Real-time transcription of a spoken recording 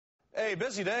A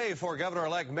busy day for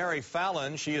Governor-elect Mary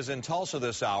Fallin. She is in Tulsa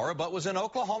this hour, but was in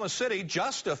Oklahoma City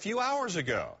just a few hours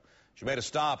ago. She made a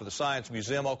stop at the Science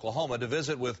Museum, Oklahoma, to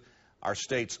visit with our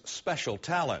state's special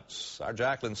talents. Our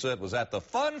Jacqueline Sitt was at the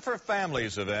Fun for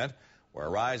Families event, where a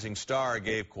rising star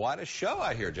gave quite a show,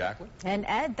 I hear, Jacqueline. And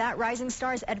Ed, that rising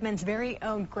star is Edmond's very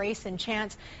own Greyson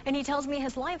Chance. And he tells me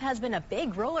his life has been a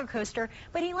big roller coaster,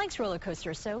 but he likes roller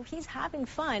coasters, so he's having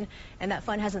fun. And that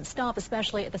fun hasn't stopped,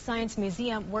 especially at the Science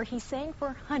Museum, where he sang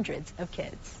for hundreds of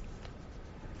kids.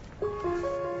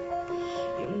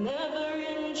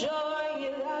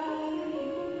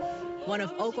 One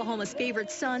of Oklahoma's favorite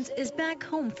sons is back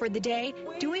home for the day,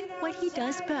 doing what he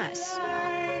does best.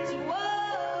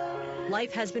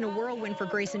 Life has been a whirlwind for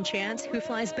Greyson Chance, who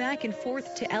flies back and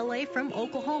forth to L.A. from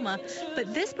Oklahoma.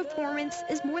 But this performance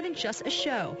is more than just a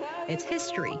show. It's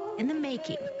history in the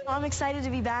making. I'm excited to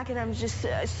be back, and I'm just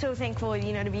so thankful,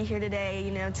 to be here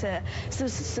today, to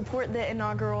support the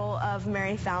inaugural of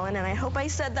Mary Fallin. And I hope I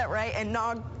said that right,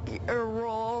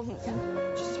 inaugural.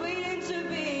 Just waiting to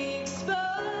be exposed.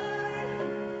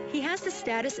 He has the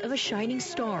status of a shining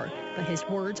star, but his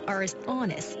words are as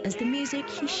honest as the music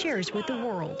he shares with the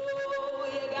world.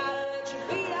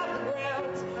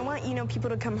 I want, people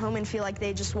to come home and feel like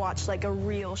they just watched like a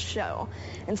real show,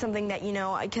 and something that,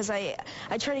 because I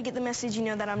try to get the message,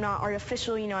 that I'm not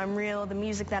artificial, I'm real. The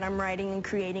music that I'm writing and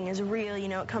creating is real,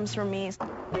 it comes from me.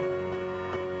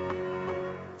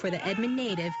 For the Edmond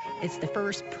native, it's the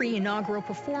first pre-inaugural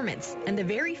performance and the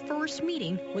very first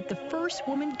meeting with the first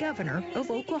woman governor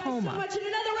of Oklahoma. Another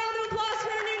round of applause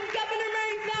for our new Governor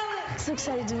Mary Fallin. So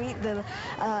excited to meet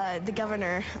the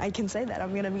governor. I can say that.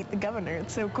 I'm going to meet the governor.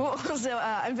 It's so cool. So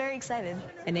I'm very excited.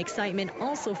 An excitement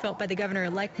also felt by the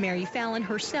governor-elect Mary Fallin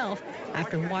herself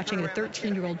after watching the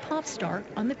 13-year-old pop star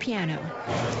on the piano.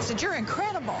 So you're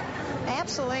incredible.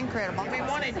 Absolutely incredible. We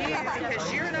wanted you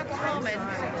because you're an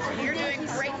Oklahoman. You're doing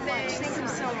great things. Thank you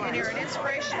so much. And you're an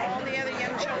inspiration to all the other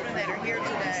young children that are here today.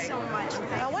 Thank you so much.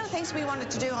 One of the things we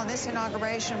wanted to do on this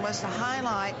inauguration was to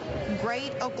highlight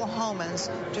great Oklahomans,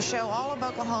 to show all of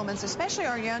Oklahomans, especially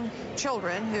our young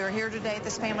children who are here today at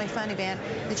this family fun event,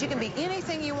 that you can be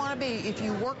anything you want to be if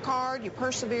you work hard, you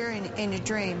persevere, and you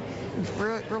dream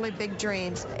really big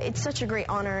dreams. It's such a great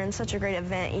honor and such a great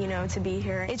event, to be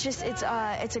here. It's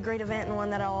a great event and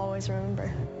one that I'll always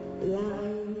remember.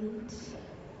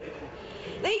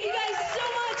 Thank you guys so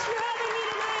much for having me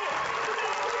tonight.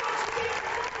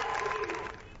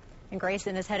 And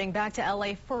Greyson is heading back to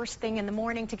L.A. first thing in the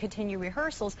morning to continue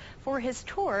rehearsals for his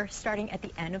tour starting at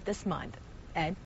the end of this month. Ed?